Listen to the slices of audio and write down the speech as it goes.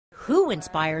who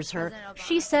inspires her,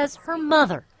 she says her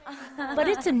mother. But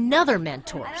it's another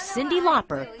mentor, Cyndi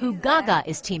Lauper, who Gaga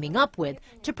is teaming up with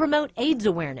to promote AIDS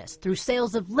awareness through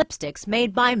sales of lipsticks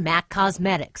made by MAC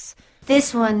Cosmetics.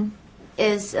 This one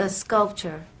is a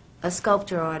sculptor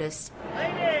artist.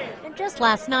 And just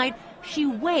last night, she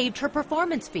waived her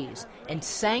performance fees and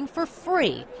sang for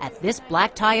free at this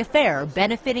black tie affair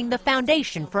benefiting the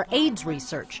Foundation for AIDS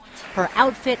Research. Her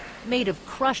outfit, made of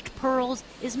crushed pearls,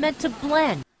 is meant to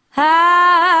blend.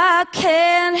 I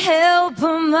can't help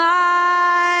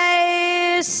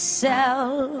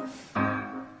myself.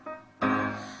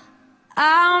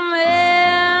 I'm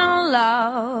in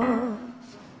love.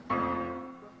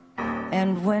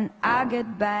 And when I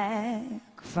get back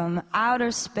from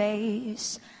outer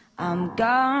space, I'm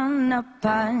gonna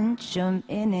punch him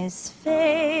in his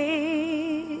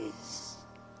face.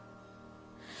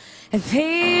 If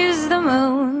he's the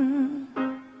moon,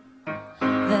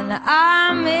 then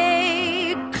I'm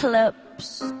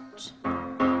eclipsed.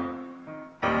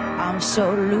 I'm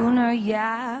so lunar,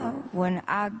 yeah, when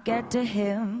I get to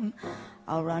him,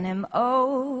 I'll run him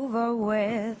over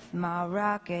with my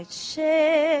rocket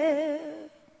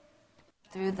ship.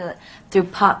 Through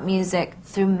pop music,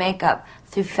 through makeup,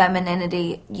 through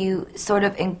femininity, you sort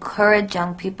of encourage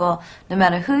young people, no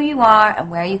matter who you are and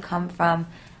where you come from,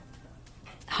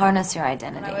 harness your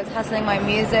identity. When I was hustling my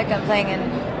music and playing in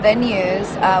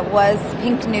venues was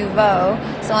Pink Nouveau.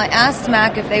 So I asked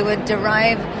MAC if they would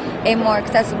derive a more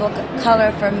accessible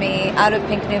color for me out of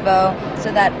Pink Nouveau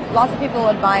so that lots of people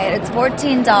would buy it. It's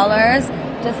 $14,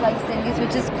 just like Cyndi's,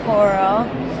 which is coral.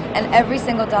 And every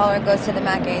single dollar goes to the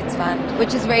MAC AIDS Fund,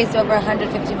 which has raised over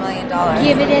 $150 million.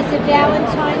 Give it as a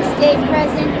Valentine's Day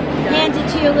present. Hand it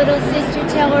to your little sister.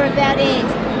 Tell her about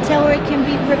AIDS. Tell her it can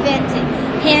be prevented.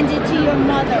 Hand it to your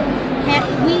mother.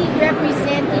 We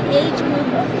represent the age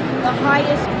group of the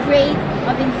highest rate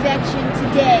of infection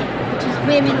today, which is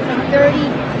women from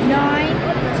 39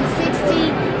 to 60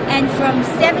 and from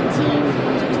 17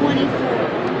 to 24.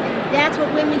 That's what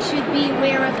women should be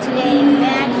aware of today. And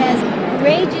MAC has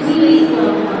courageously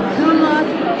come up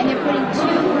and they're putting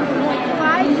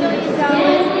 $2.5 million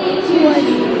towards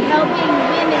helping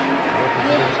women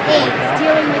with AIDS,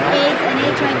 dealing with AIDS and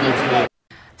HIV today.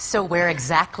 So where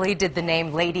exactly did the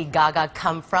name Lady Gaga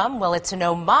come from? Well, it's an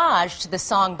homage to the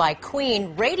song by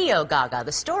Queen, Radio Gaga.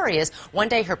 The story is one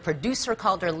day her producer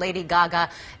called her Lady Gaga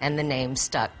and the name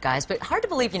stuck, guys. But hard to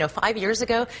believe, 5 years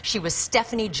ago, she was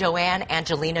Stephanie Joanne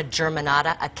Angelina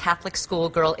Germanata, a Catholic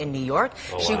schoolgirl in New York.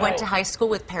 Oh, wow. She went to high school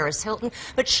with Paris Hilton,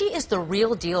 but she is the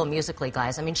real deal musically,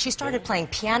 guys. I mean, she started playing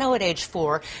piano at age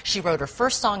 4. She wrote her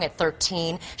first song at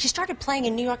 13. She started playing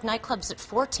in New York nightclubs at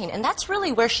 14, and that's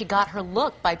really where she got her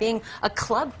look, by being a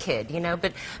club kid,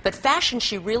 but fashion,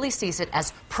 she really sees it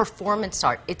as performance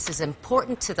art. It's as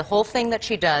important to the whole thing that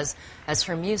she does as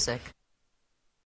her music.